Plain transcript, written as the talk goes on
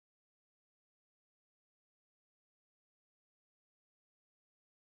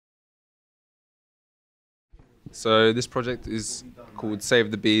So this project is called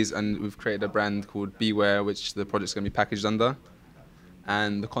Save the Bees, and we've created a brand called Beware, which the project's going to be packaged under.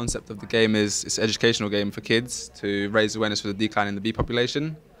 And the concept of the game is it's an educational game for kids to raise awareness for the decline in the bee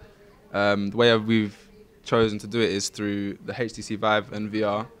population. The way we've chosen to do it is through the HTC Vive and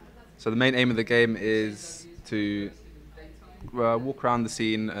VR. So the main aim of the game is to walk around the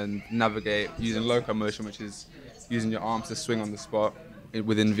scene and navigate using locomotion, which is using your arms to swing on the spot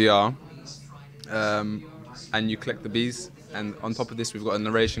within VR. And you collect the bees, and on top of this we've got a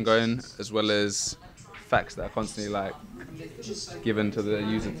narration going, as well as facts that are constantly given to the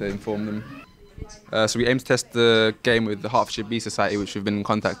user to inform them. So we aim to test the game with the Hertfordshire Bee Society, which we've been in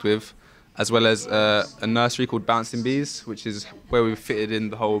contact with, as well as a nursery called Bouncing Bees, which is where we've fitted in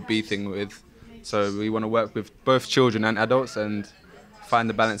the whole bee thing with. So we want to work with both children and adults and find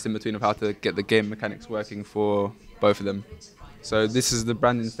the balance in between of how to get the game mechanics working for both of them. So this is the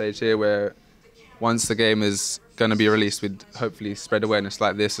branding stage here, where once the game is going to be released, we'd hopefully spread awareness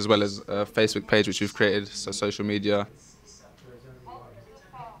like this, as well as a Facebook page which we've created, so social media.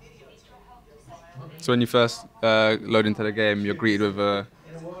 So when you first load into the game, you're greeted with a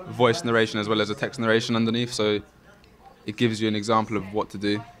voice narration as well as a text narration underneath, so it gives you an example of what to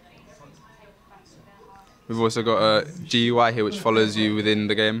do. We've also got a GUI here which follows you within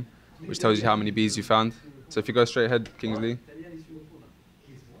the game, which tells you how many bees you found. So if you go straight ahead, Kingsley.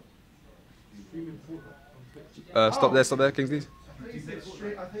 Stop there, Kingsley.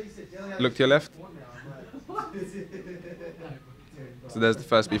 Look to your left. So there's the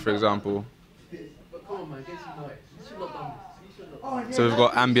first bee, for example. So we've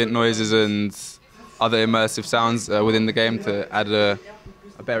got ambient noises and other immersive sounds within the game to add a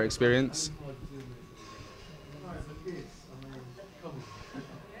better experience.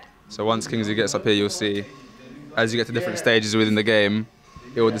 So once Kingsley gets up here, you'll see, as you get to different stages within the game,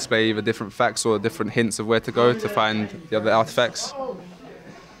 it will display either different facts or different hints of where to go to find the other artifacts.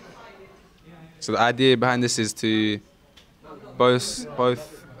 So the idea behind this is to both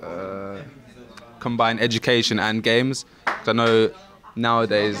combine education and games. Because I know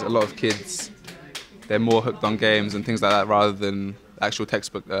nowadays a lot of kids, they're more hooked on games and things like that rather than actual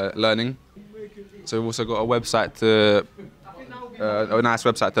textbook learning. So we've also got a website a nice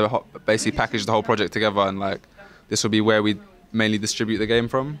website to basically package the whole project together, and this will be where we mainly distribute the game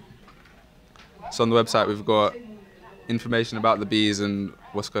from. So on the website we've got information about the bees and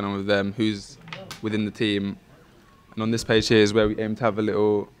what's going on with them, who's within the team. And on this page here is where we aim to have a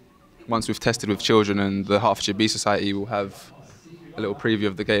little, once we've tested with children and the Hertfordshire Bee Society, we'll have a little preview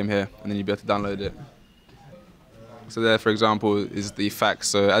of the game here, and then you'll be able to download it. So there, for example, is the facts.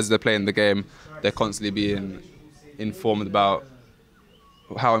 So as they're playing the game, they're constantly being informed about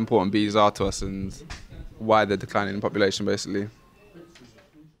how important bees are to us and why they're declining in population, basically.